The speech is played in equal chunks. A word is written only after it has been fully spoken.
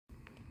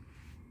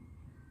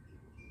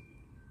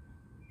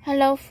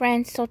Hello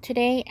friends, so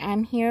today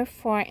I'm here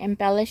for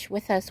Embellish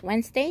With Us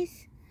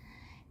Wednesdays.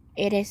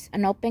 It is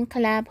an open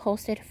collab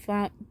hosted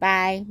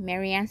by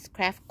Marianne's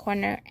Craft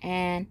Corner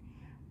and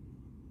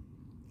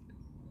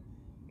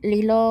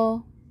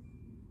Lilo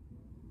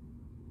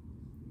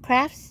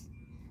Crafts,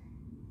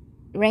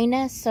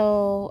 Reina.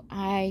 So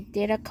I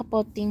did a couple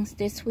of things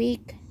this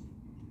week.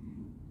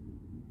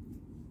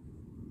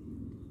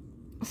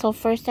 So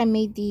first I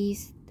made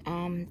these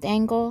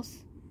dangles.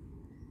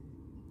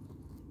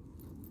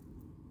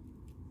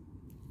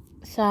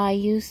 So I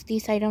used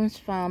these items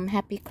from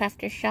Happy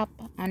Crafter Shop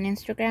on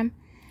Instagram.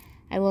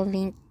 I will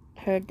link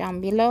her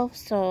down below.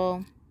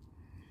 So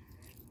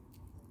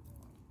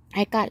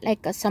I got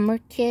like a summer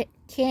kit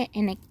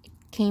and it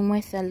came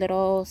with a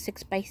little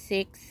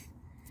 6x6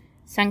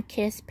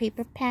 Sunkiss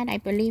paper pad. I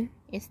believe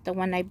it's the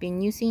one I've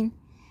been using.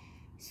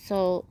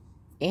 So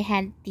it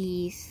had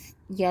these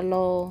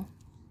yellow,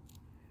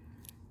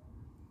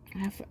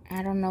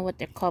 I don't know what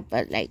they're called,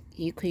 but like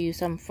you could use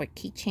them for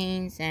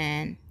keychains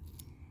and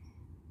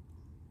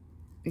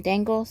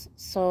dangles.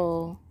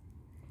 So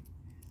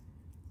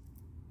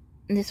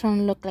this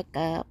one looked like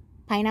a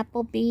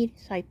pineapple bead,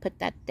 so I put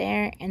that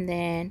there. And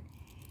then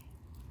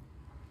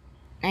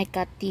I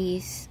got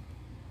these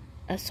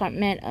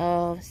assortment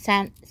of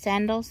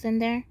sandals in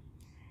there,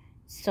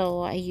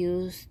 so I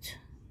used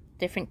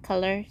different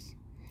colors.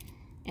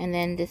 And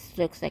then this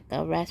looks like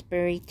a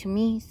raspberry to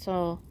me,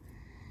 so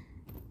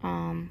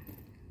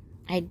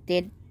I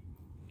did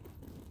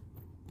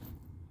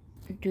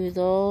do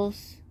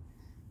those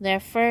there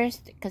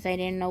first because I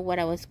didn't know what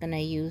I was gonna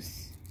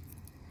use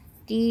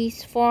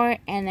these for.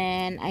 And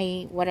then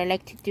what I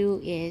like to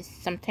do is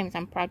sometimes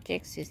on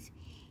projects is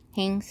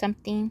hang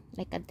something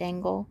like a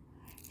dangle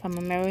from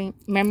a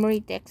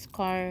memory dex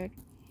card,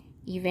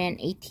 even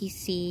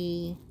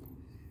ATC.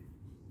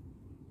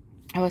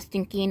 I was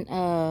thinking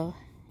of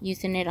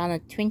using it on a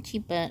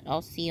Twinchy, but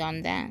I'll see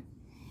on that.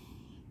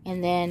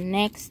 And then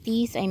next,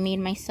 these I made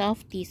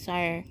myself. These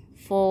are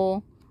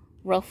full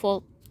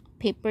ruffled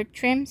paper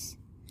trims,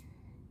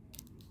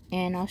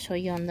 and I'll show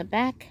you on the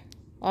back.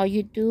 All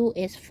you do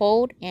is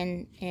fold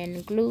and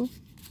glue,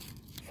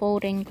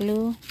 fold and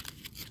glue,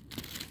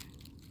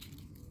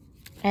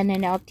 and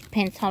then it all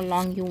depends how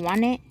long you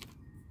want it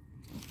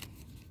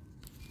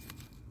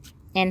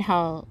and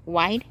how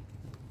wide.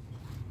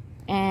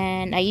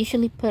 And I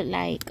usually put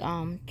like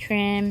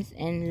trims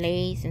and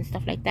lace and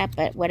stuff like that,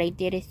 but what I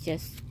did is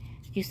just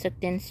use a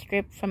thin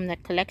strip from the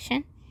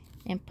collection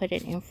and put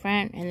it in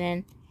front. And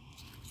then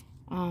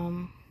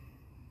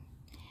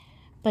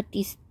but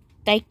these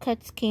die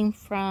cuts came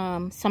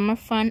from Summer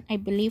Fun, I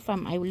believe,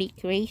 from Elite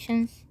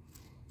Creations.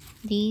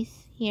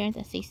 These here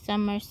that say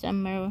summer.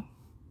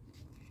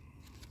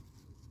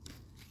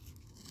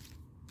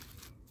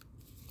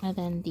 And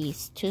then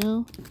these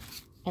two.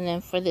 And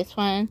then for this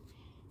one,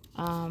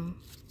 I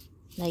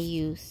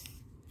use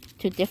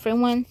two different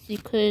ones. You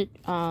could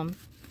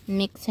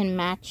mix and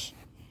match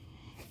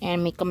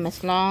and make them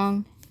as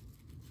long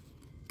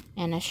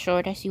and as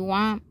short as you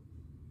want.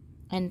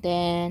 And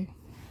then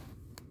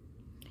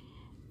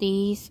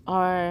these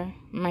are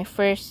my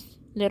first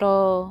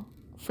little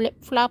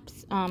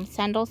flip-flops,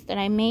 sandals that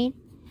I made.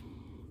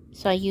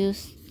 So I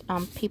used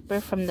paper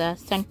from the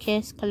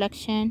Sunkiss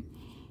collection.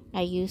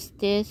 I used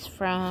this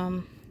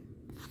from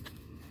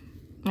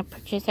a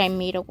purchase I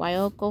made a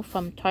while ago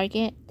from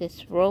Target.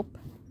 This rope,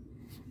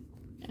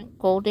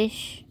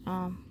 goldish.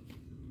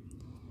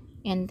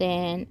 And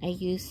then I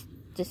used,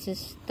 this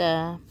is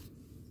the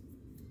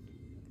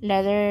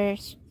leather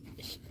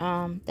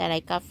that I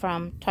got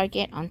from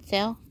Target on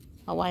sale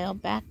a while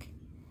back.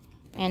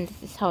 And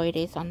this is how it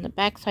is on the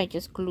back. So I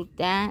just glued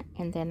that,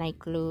 and then I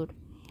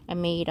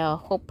made a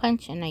hole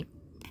punch and I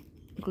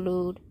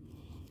glued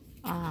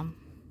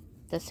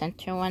the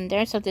center one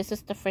there. So this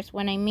is the first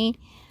one I made,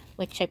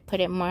 which I put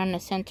it more on the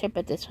center,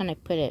 but this one I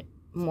put it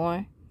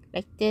more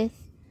like this.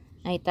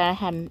 I thought I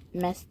had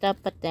messed up,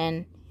 but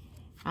then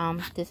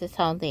this is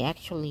how they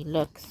actually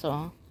look.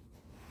 So,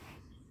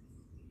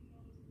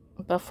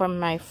 but for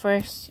my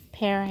first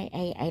pair,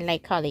 I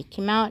like how they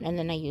came out. And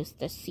then I used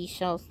the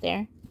seashells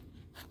there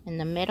in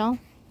the middle.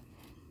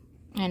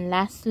 And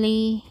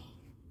lastly,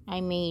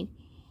 I made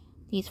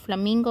these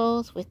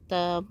flamingos with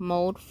the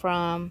mold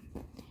from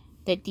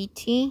the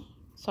DT.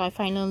 So I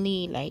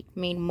finally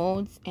made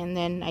molds, and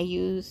then I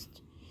used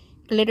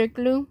glitter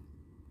glue.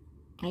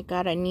 I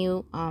got a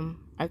new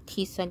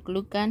Artisa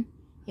glue gun.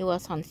 It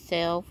was on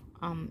sale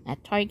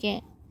at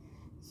Target.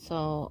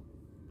 So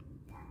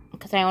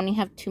because I only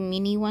have two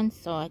mini ones,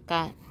 so I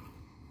got,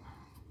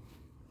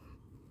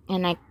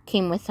 and I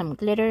came with some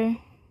glitter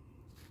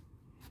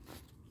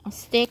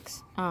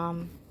sticks,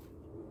 5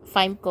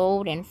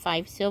 gold and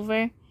 5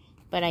 silver,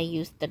 but I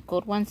used the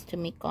gold ones to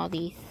make all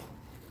these.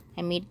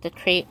 I made the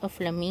tray of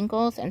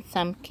flamingos, and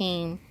some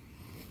came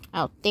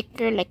out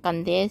thicker, like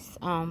on this.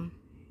 I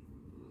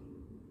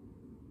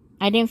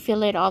didn't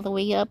fill it all the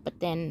way up, but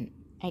then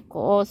I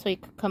go, oh, so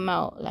it could come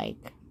out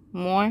like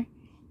more.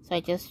 So I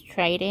just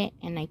tried it,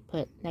 and I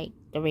put like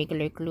the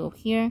regular glue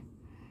here.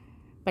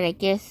 But I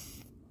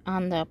guess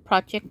on the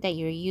project that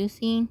you're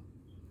using,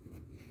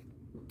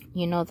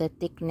 you know, the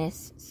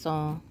thickness.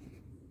 So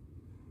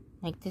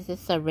like this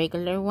is a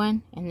regular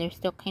one and they're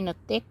still kind of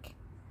thick.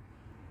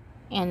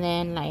 And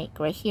then like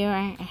right here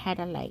I had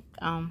to like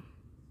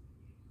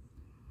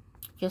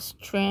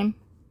just trim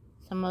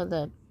some of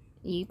the,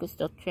 you could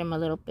still trim a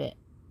little bit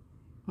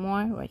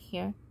more right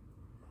here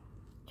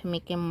to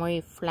make it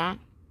more flat.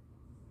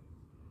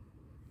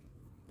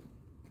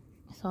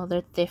 So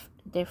they're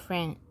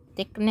different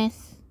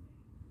thickness.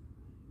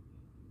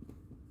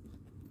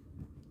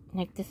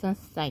 Like this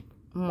one's like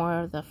more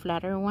of the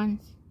flatter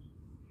ones,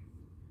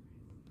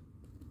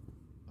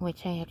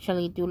 which I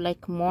actually do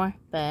like more,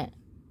 but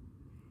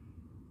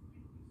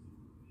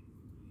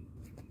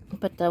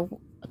the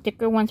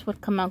thicker ones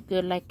would come out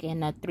good like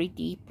in a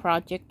 3D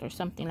project or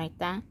something like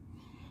that.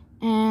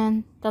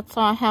 And that's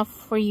all I have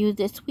for you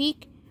this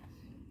week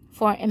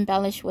for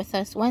Embellish With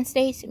Us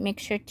Wednesdays. Make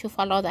sure to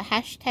follow the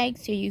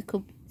hashtag so you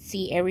could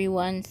see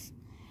everyone's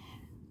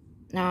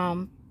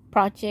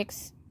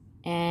projects,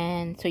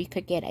 and so you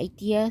could get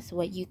ideas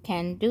what you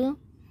can do.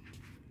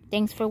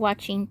 Thanks for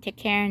watching. Take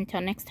care.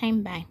 Until next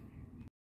time. Bye.